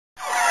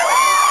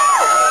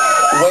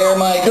where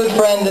my good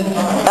friend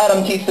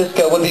Adam T.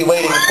 Sisko would be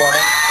waiting for me.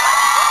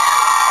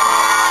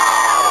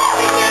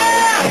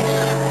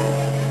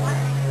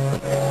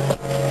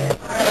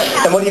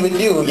 And what he would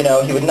do, you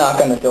know, he would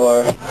knock on the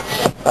door,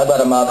 I'd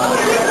let him up,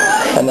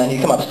 and then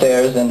he'd come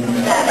upstairs, and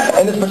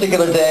this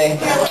particular day,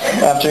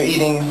 after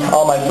eating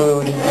all my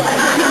food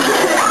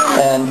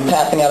and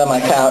passing out on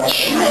my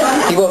couch,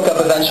 he woke up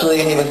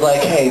eventually and he was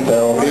like, "Hey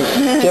Bill, do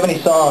you have any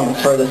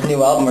songs for this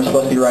new album we're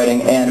supposed to be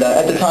writing?" And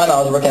at the time I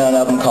was working on an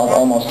album called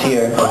Almost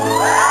Here.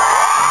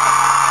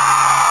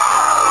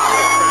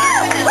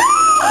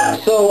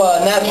 So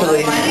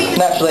naturally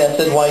I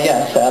said, "Why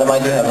yes, Adam, I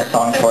do have a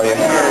song for you."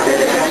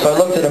 So I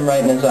looked at him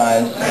right in his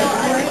eyes,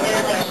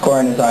 square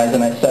in his eyes,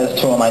 and I says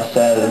to him, I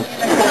says,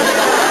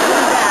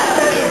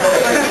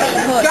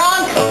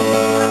 "John!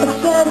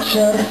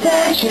 Attention,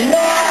 attention now!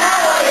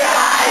 All your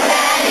eyes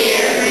and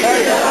ears,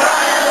 the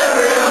front of the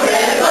room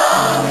is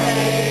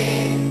lonely.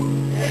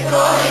 It's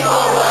only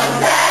for 1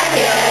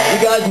 second. You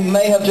guys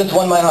may have just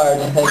won my heart.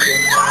 Thank you.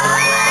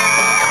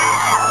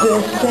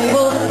 This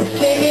table is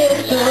taking a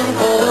turn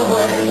for the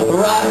worse.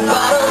 Rock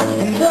bottom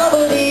and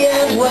double the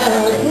edge.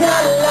 Well, it's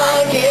not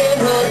like it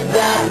hurts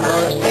that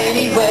much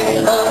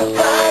anyway.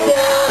 Upside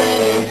down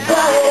and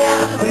inside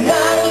out. When I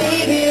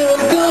leave here,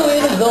 I'm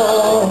going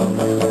alone.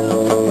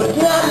 But it's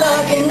not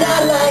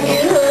like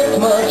it hurts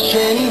much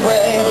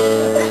anyway.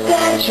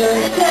 Attention,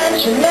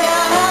 attention, now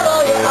I have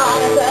all your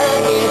eyes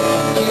and ears.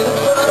 To the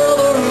front of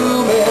the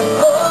room and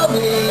for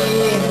me.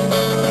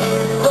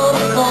 For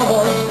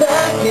 1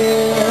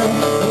 second.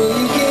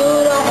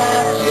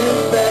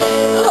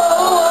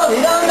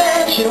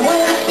 When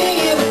I see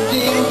you, it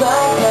seems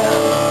like now.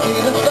 See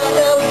the fact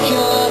that we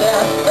could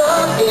have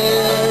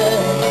something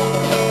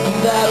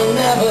that'll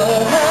never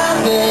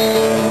happen.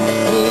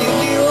 Will you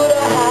do what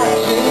I have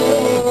to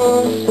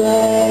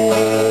say?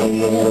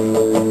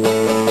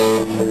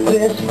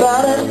 This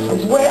balance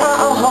is where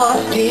our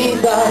hearts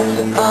desire.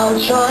 I'm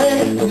trying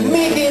to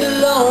make it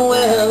alone.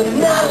 Well, it's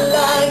not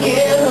like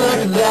it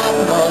hurts that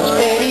much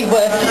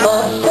anyway.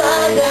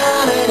 Upside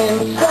down and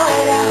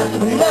inside out.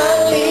 When I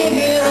leave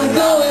here, I'm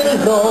going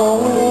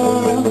alone.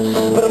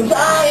 But I'm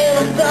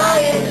dying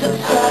to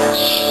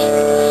touch.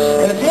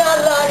 And it's not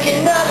like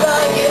it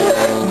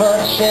hurts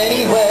much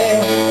anyway.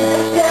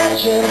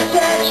 Attention,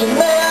 attention,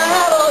 may I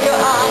have all your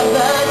eyes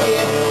and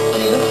ears.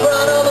 To the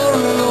front of the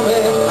room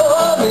and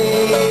for me.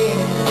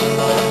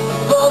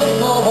 For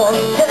 1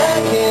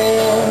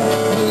 second.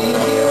 Will you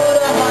hear what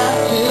I have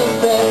to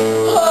say?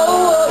 Oh,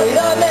 what did I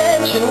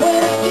mention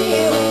when I see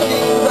you? It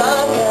seems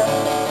like that.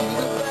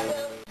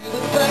 To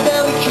the fact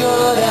that we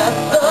could have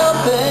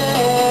something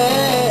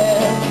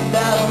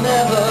that'll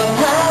never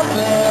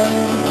happen.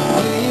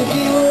 Will you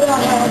do what I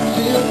have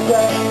to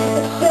say?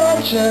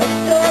 Attention,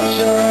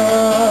 attention,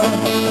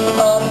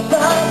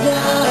 upside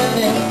down and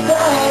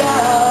inside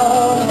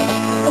out.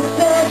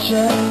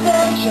 Attention,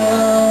 attention,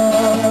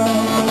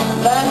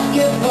 let's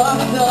get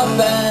fucked up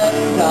and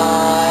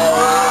die.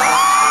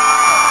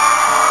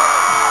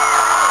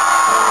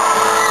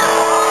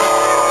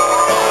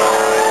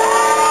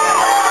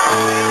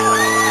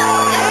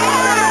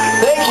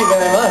 Thank you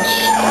very much.